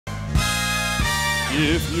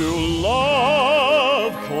If you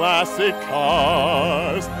love classic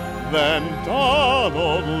cars, then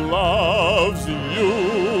Donald loves you.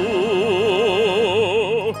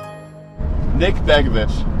 Nick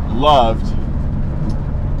Begovich loved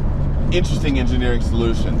interesting engineering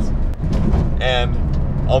solutions. And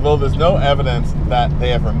although there's no evidence that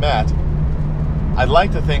they ever met, I'd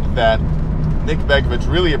like to think that Nick Begovich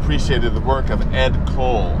really appreciated the work of Ed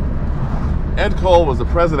Cole. Ed Cole was the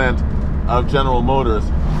president of General Motors,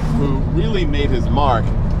 who really made his mark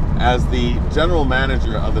as the general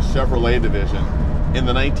manager of the Chevrolet division in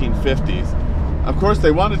the 1950s. Of course,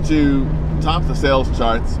 they wanted to top the sales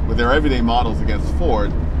charts with their everyday models against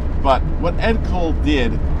Ford, but what Ed Cole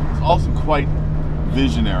did was also quite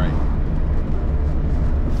visionary.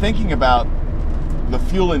 Thinking about the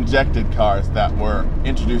fuel-injected cars that were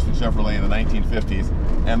introduced in Chevrolet in the 1950s,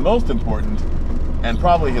 and most important, and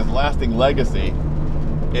probably his lasting legacy,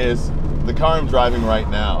 is the car I'm driving right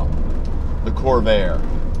now, the Corvair.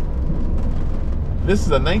 This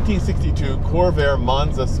is a 1962 Corvair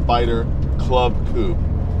Monza Spider Club Coupe,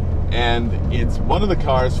 and it's one of the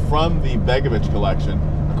cars from the Begovich collection,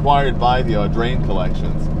 acquired by the Audrain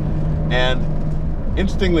collections. And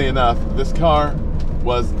interestingly enough, this car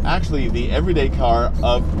was actually the everyday car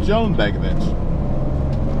of Joan Begovich.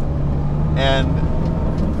 And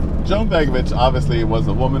Joan Begovich obviously was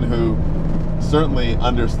a woman who certainly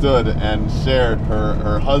understood and shared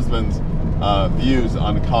her husband's views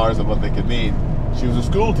on cars and what they could mean. She was a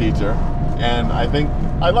school teacher, and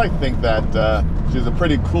I like to think that she was a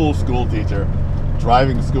pretty cool school teacher,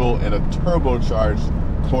 driving to school in a turbocharged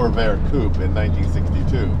Corvair coupe in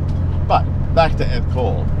 1962. But back to Ed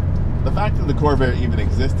Cole. The fact that the Corvair even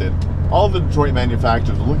existed, all the Detroit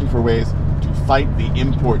manufacturers were looking for ways to fight the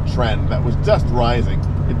import trend that was just rising.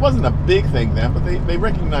 It wasn't a big thing then, but they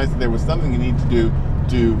recognized that there was something you need to do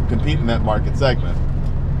to compete in that market segment.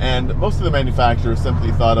 And most of the manufacturers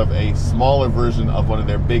simply thought of a smaller version of one of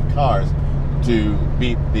their big cars to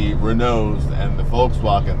beat the Renaults and the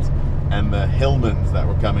Volkswagens and the Hillmans that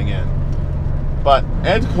were coming in. But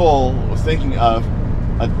Ed Cole was thinking of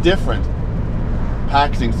a different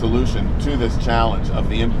packaging solution to this challenge of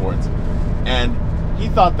the imports. And he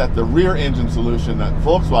thought that the rear engine solution that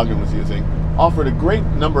Volkswagen was using offered a great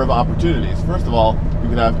number of opportunities. First of all, you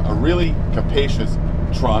could have a really capacious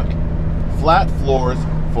trunk, flat floors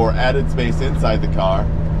for added space inside the car,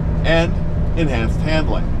 and enhanced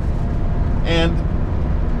handling. And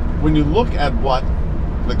when you look at what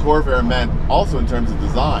the Corvair meant also in terms of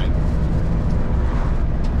design,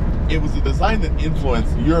 it was a design that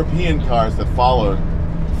influenced European cars that followed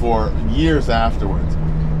for years afterwards.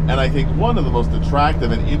 And I think one of the most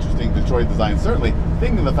attractive and interesting Detroit designs, certainly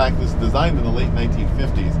thinking of the fact that it was designed in the late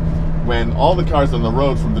 1950s, when all the cars on the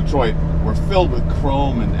road from Detroit were filled with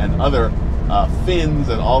chrome and other fins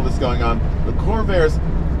and all this going on. The Corvair's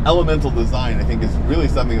elemental design, I think, is really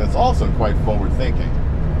something that's also quite forward-thinking.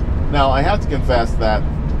 Now, I have to confess that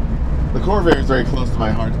the Corvair is very close to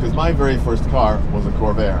my heart because my very first car was a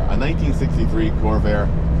Corvair, a 1963 Corvair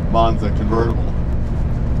Monza convertible.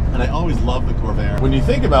 And I always loved the Corvair. When you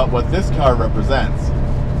think about what this car represents,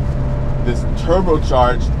 this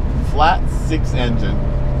turbocharged flat six engine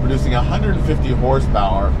producing 150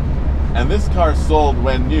 horsepower, and this car sold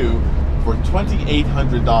when new for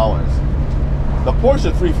 $2,800. The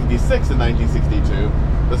Porsche 356 in 1962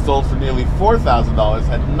 that sold for nearly $4,000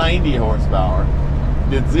 had 90 horsepower,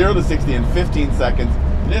 did 0 to 60 in 15 seconds.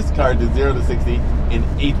 This car did 0 to 60 in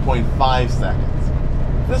 8.5 seconds.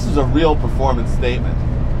 This is a real performance statement.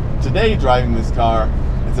 Today, driving this car,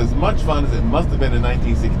 it's as much fun as it must have been in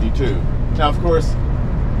 1962. Now, of course,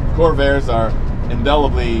 Corvairs are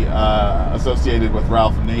indelibly associated with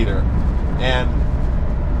Ralph Nader, and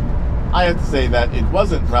I have to say that it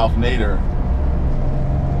wasn't Ralph Nader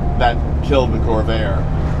that killed the Corvair.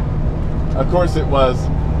 Of course, it was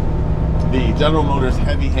the General Motors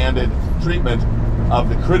heavy-handed treatment of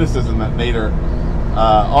the criticism that Nader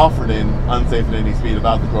offered in Unsafe at Any Speed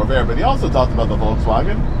about the Corvair, but he also talked about the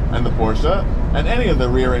Volkswagen and the Porsche and any of the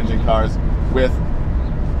rear engine cars with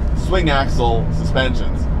swing axle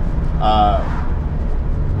suspensions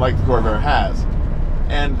like the Corvair has.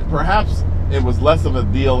 And perhaps it was less of a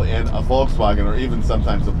deal in a Volkswagen or even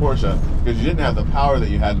sometimes a Porsche because you didn't have the power that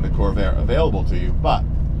you had in the Corvair available to you, but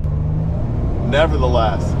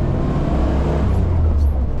nevertheless,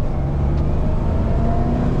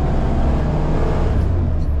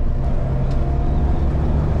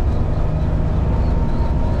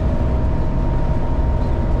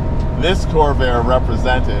 this Corvair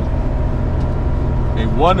represented a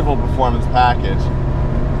wonderful performance package,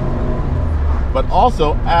 but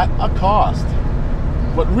also at a cost.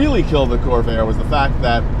 what really killed the Corvair was the fact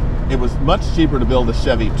that it was much cheaper to build a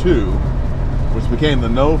Chevy 2, which became the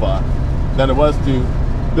Nova, than it was to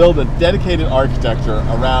build a dedicated architecture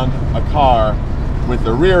around a car with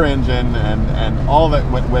the rear engine and all that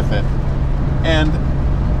went with it. And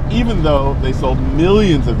even though they sold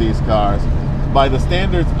millions of these cars, by the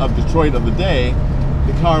standards of Detroit of the day,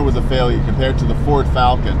 the car was a failure compared to the Ford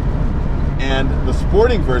Falcon. And the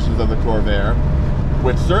sporting versions of the Corvair,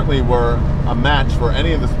 which certainly were a match for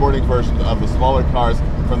any of the sporting versions of the smaller cars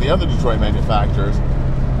from the other Detroit manufacturers,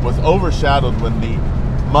 was overshadowed when the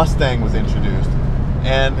Mustang was introduced.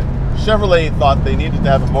 And Chevrolet thought they needed to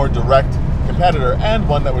have a more direct competitor and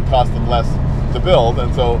one that would cost them less to build,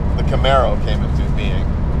 and so the Camaro came into being.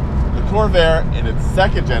 The Corvair, in its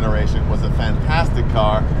second generation, was a fantastic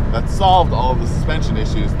car that solved all of the suspension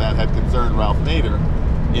issues that had concerned Ralph Nader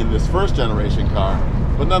in this first generation car,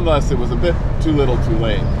 but nonetheless it was a bit too little too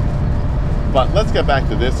late. But let's get back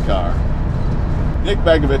to this car. Nick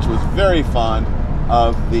Begovich was very fond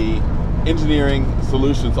of the engineering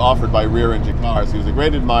solutions offered by rear engine cars. He was a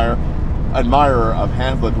great admirer of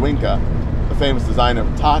Hans Ledwinka, the famous designer of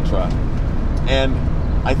Tatra. And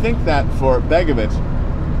I think that for Begovich,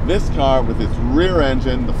 this car with its rear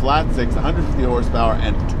engine, the flat six, 150 horsepower,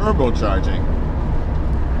 and turbocharging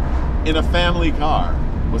in a family car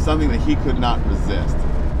was something that he could not resist.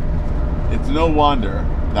 It's no wonder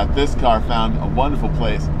that this car found a wonderful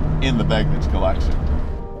place in the Begovich collection.